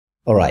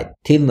Alright,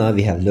 till now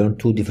we have learned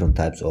two different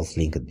types of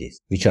linked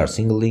lists, which are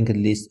single linked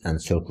list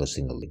and circular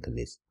single linked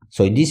list.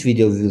 So in this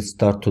video we will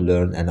start to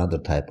learn another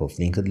type of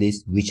linked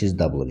list, which is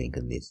double linked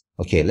list.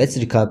 Okay, let's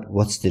recap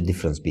what's the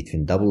difference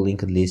between double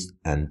linked list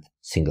and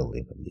single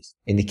linked list.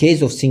 In the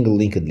case of single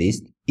linked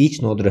list, each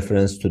node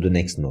refers to the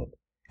next node.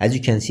 As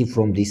you can see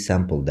from this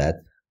sample that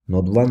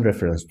node 1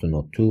 reference to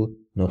node 2,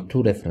 node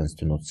 2 reference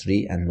to node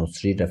 3, and node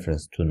 3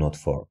 reference to node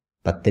 4.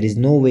 But there is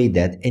no way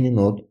that any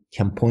node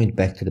can point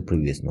back to the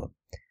previous node.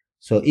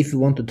 So if you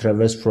want to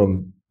traverse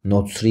from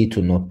node 3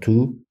 to node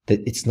 2,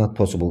 that it's not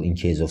possible in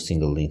case of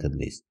single linked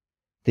list.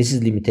 This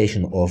is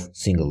limitation of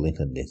single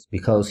linked list,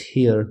 because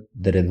here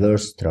the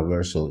reverse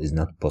traversal is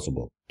not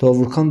possible. To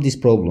overcome this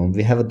problem,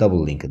 we have a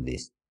double linked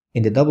list.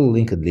 In the double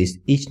linked list,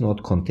 each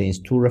node contains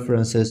two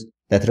references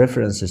that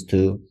references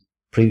to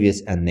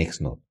previous and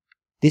next node.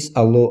 This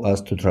allows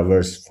us to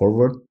traverse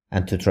forward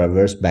and to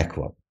traverse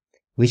backward,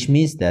 which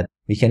means that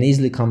we can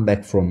easily come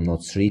back from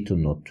node 3 to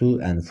node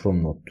 2 and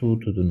from node 2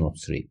 to the node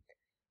 3.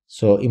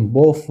 So in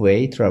both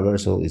ways,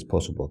 traversal is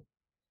possible.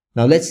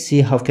 Now let's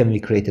see how can we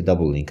create a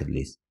double linked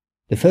list.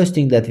 The first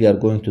thing that we are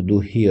going to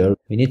do here,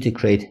 we need to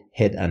create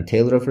head and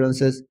tail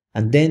references,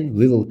 and then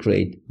we will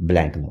create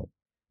blank node.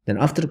 Then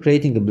after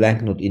creating a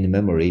blank node in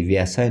memory, we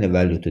assign a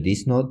value to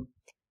this node.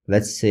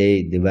 Let's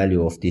say the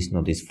value of this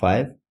node is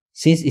 5.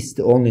 Since it's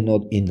the only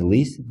node in the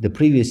list, the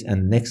previous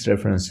and next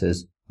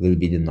references will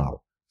be the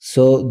null.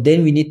 So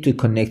then we need to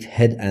connect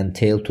head and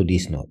tail to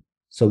this node.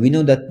 So we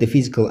know that the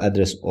physical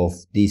address of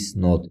this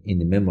node in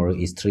the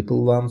memory is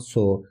 111,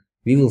 so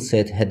we will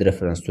set head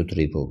reference to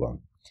 111.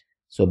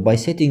 So by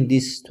setting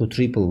this to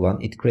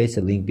 111, it creates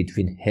a link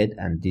between head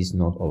and this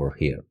node over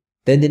here.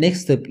 Then the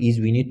next step is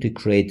we need to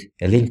create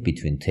a link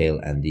between tail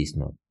and this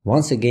node.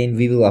 Once again,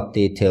 we will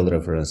update tail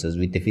references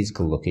with the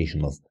physical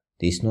location of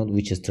this node,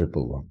 which is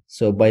 111.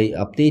 So by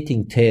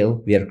updating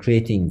tail, we are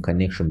creating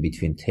connection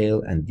between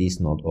tail and this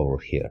node over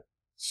here.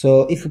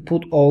 So if we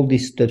put all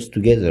these steps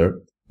together,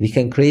 we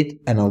can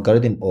create an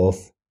algorithm of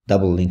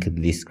double linked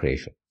list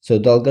creation. So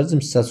the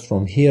algorithm starts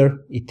from here.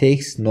 It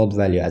takes node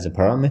value as a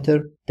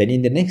parameter. Then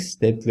in the next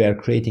step, we are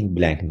creating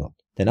blank node.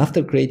 Then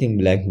after creating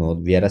blank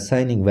node, we are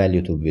assigning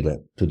value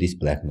to this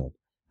blank node.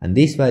 And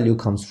this value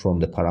comes from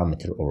the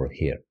parameter over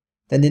here.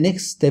 Then the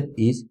next step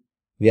is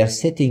we are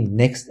setting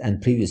next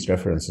and previous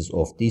references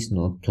of this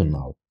node to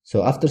null.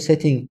 So after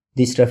setting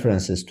these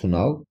references to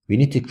null, we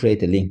need to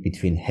create a link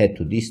between head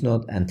to this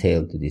node and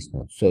tail to this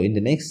node. So in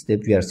the next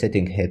step, we are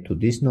setting head to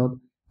this node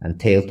and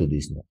tail to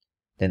this node.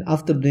 Then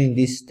after doing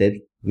this step,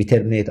 we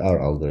terminate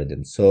our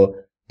algorithm. So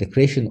the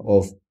creation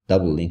of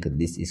double linked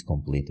list is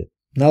completed.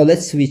 Now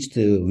let's switch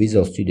to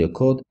Visual Studio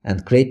Code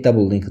and create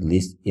double linked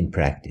list in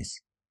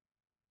practice.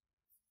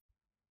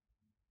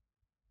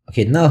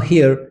 Okay, now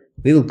here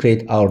we will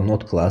create our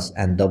node class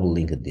and double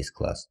linked list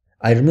class.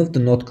 I removed the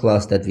node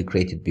class that we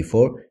created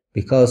before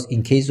because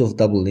in case of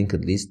double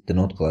linked list, the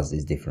node class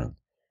is different.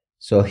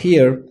 So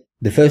here,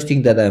 the first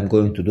thing that I'm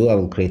going to do, I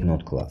will create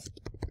node class.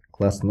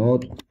 Class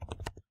node.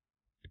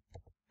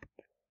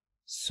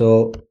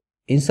 So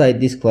inside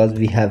this class,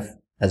 we have,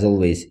 as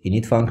always,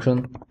 init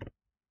function.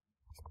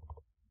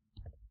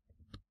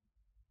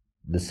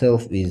 The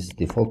self is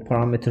default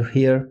parameter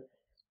here,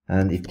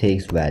 and it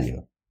takes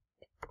value.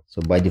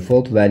 So by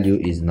default, value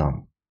is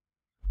none.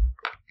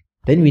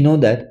 Then we know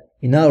that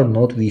in our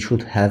node, we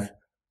should have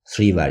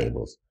three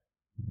variables.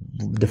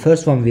 The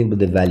first one will be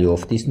the value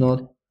of this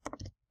node,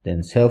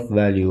 then self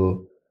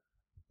value.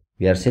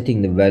 We are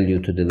setting the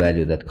value to the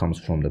value that comes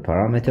from the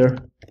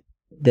parameter.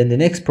 Then the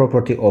next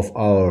property of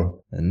our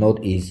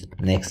node is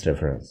next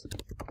reference.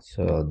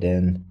 So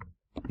then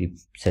we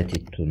set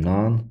it to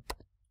none.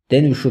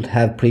 Then we should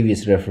have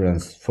previous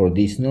reference for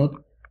this node.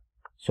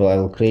 So I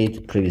will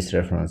create previous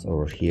reference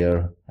over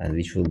here, and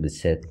which will be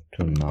set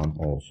to none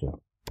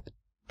also.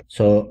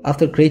 So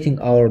after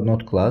creating our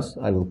node class,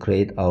 I will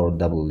create our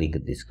double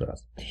linked list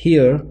class.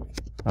 Here,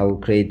 I will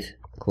create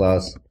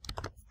class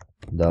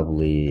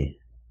doubly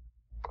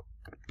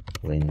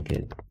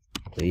linked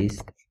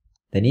list.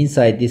 Then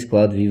inside this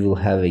class, we will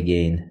have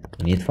again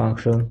init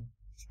function.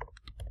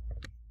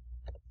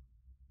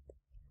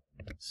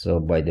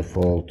 So by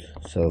default,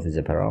 self is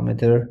a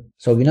parameter.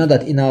 So we know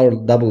that in our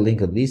double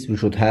linked list, we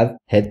should have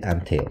head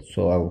and tail.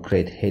 So I will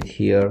create head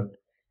here,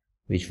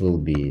 which will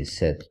be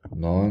set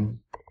none.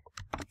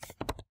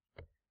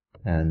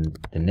 And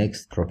the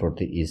next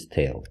property is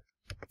tail,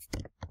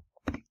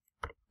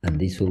 and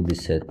this will be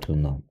set to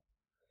none.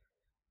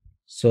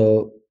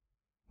 So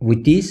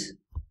with this,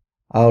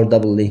 our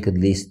double linked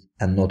list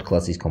and node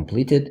class is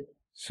completed.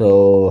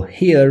 So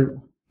here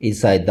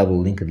inside double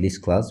linked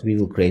list class, we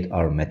will create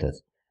our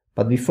methods.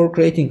 But before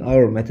creating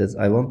our methods,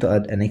 I want to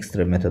add an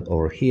extra method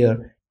over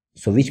here,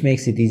 so which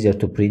makes it easier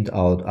to print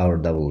out our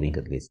double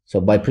linked list. So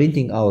by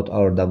printing out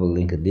our double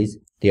linked list,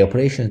 the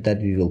operations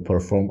that we will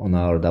perform on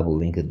our double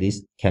linked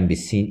list can be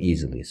seen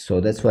easily.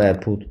 So that's why I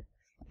put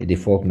a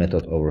default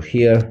method over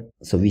here,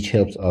 so which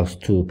helps us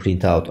to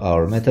print out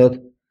our method.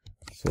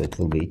 So it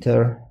will be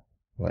iter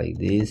like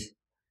this.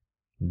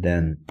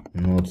 Then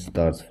node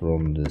starts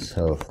from the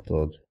self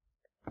dot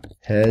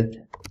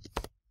head,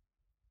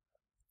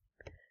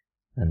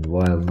 and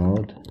while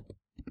node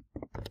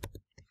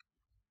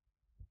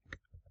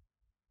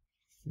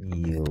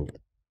yield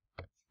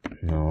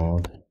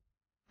node,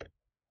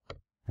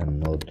 and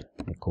node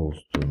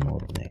equals to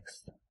node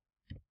next.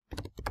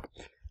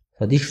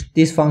 So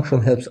this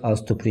function helps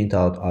us to print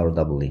out our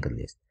double linked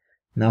list.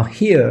 Now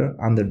here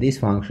under this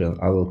function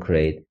I will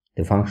create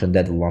the function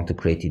that we want to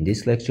create in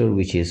this lecture,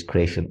 which is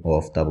creation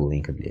of double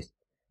linked list.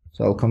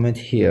 So I'll comment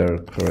here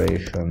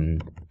creation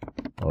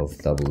of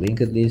double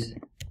linked list,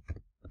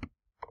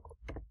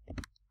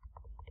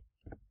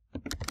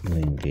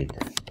 linked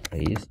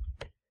list.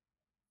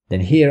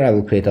 Then here I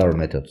will create our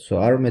method. So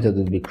our method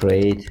will be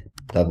create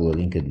double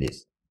linked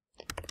list.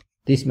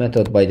 This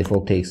method by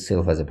default takes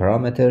self as a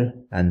parameter,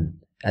 and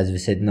as we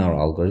said in our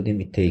algorithm,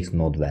 it takes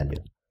node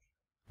value.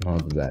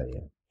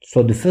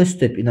 So the first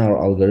step in our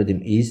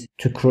algorithm is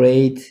to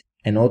create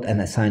a node and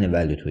assign a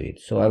value to it.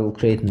 So I will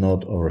create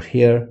node over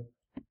here,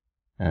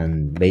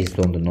 and based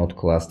on the node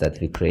class that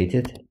we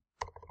created.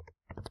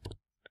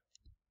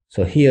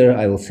 So here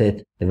I will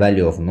set the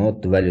value of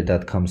node, the value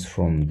that comes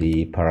from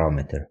the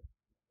parameter.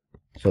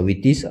 So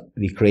with this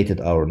we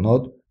created our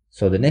node.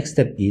 So the next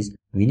step is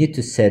we need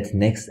to set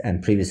next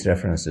and previous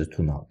references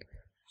to node.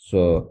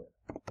 So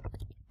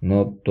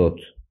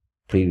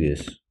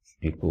node.previous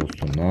equals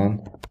to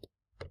none,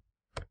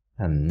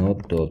 and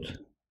node.next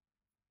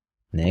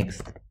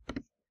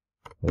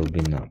will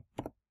be none.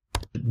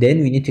 Then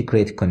we need to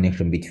create a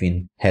connection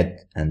between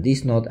head and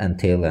this node and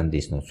tail and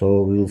this node.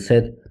 So we will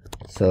set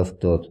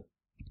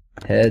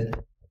self.head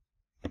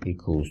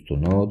equals to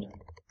node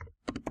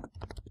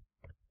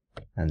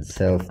and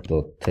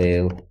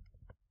self.tail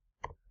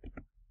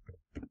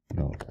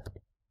node.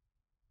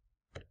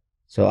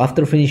 So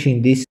after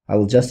finishing this, I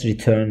will just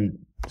return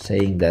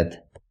saying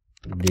that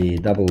the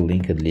double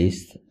linked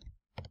list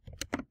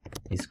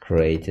is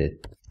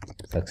created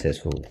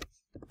successfully.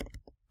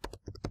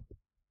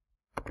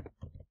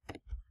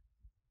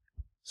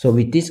 So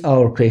with this,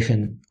 our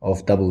creation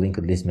of double linked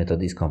list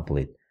method is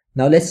complete.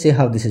 Now let's see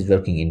how this is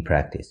working in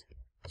practice.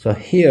 So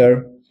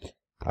here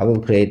I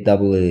will create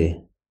double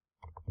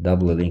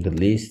linked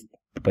list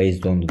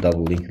based on the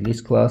double linked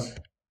list class.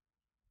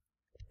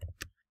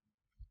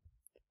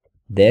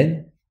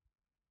 Then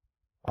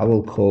I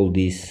will call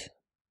this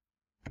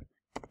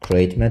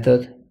create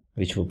method,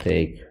 which will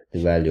take the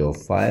value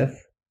of 5.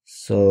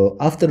 So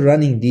after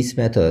running this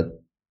method,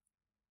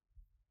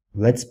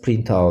 let's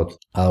print out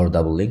our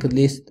double linked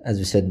list. As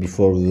we said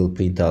before, we will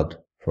print out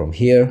from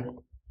here.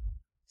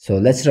 So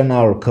let's run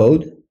our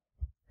code.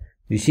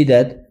 You see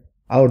that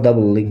our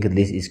double linked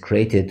list is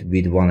created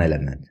with one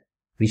element,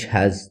 which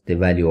has the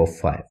value of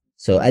 5.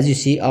 So as you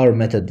see, our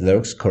method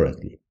works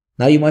correctly.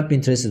 Now you might be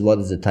interested what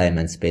is the time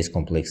and space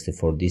complexity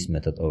for this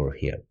method over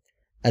here.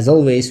 As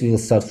always, we will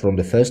start from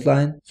the first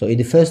line. So in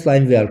the first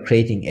line, we are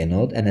creating a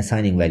node and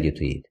assigning value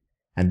to it.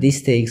 And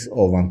this takes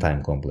O1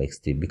 time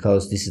complexity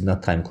because this is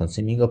not time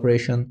consuming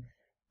operation.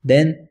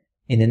 Then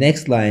in the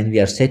next line, we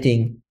are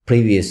setting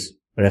previous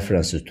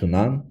references to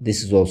none.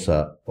 This is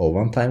also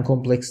O1 time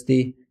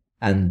complexity.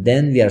 And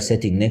then we are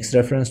setting next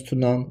reference to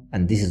none.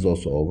 And this is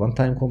also O1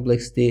 time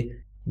complexity.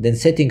 Then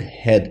setting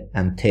head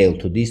and tail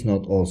to this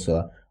node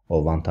also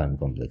O1 time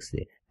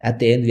complexity. At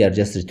the end, we are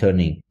just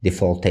returning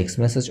default text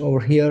message over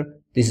here.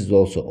 This is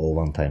also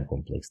O1 time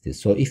complexity.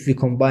 So if we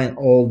combine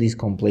all these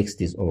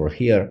complexities over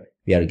here,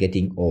 we are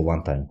getting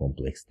O1 time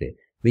complexity,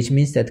 which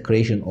means that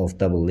creation of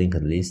double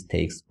linked list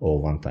takes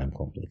O1 time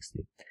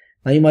complexity.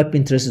 Now you might be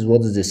interested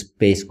what is the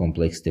space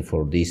complexity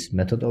for this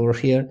method over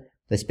here.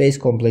 The space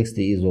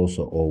complexity is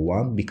also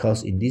O1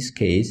 because in this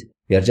case,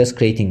 we are just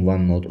creating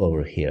one node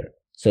over here.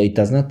 So it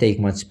does not take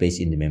much space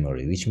in the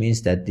memory, which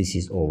means that this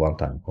is O1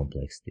 time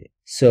complexity.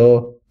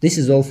 So this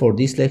is all for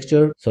this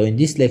lecture. So in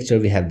this lecture,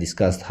 we have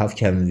discussed how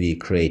can we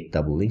create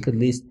double linked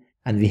list,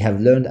 and we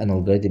have learned an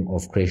algorithm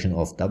of creation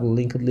of double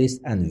linked list,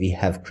 and we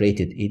have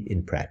created it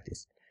in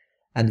practice.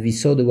 And we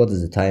saw what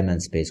is the time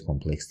and space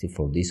complexity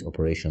for this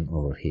operation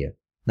over here.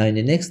 Now in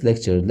the next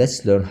lecture,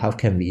 let's learn how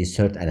can we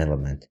insert an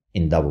element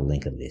in double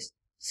linked list.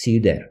 See you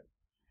there.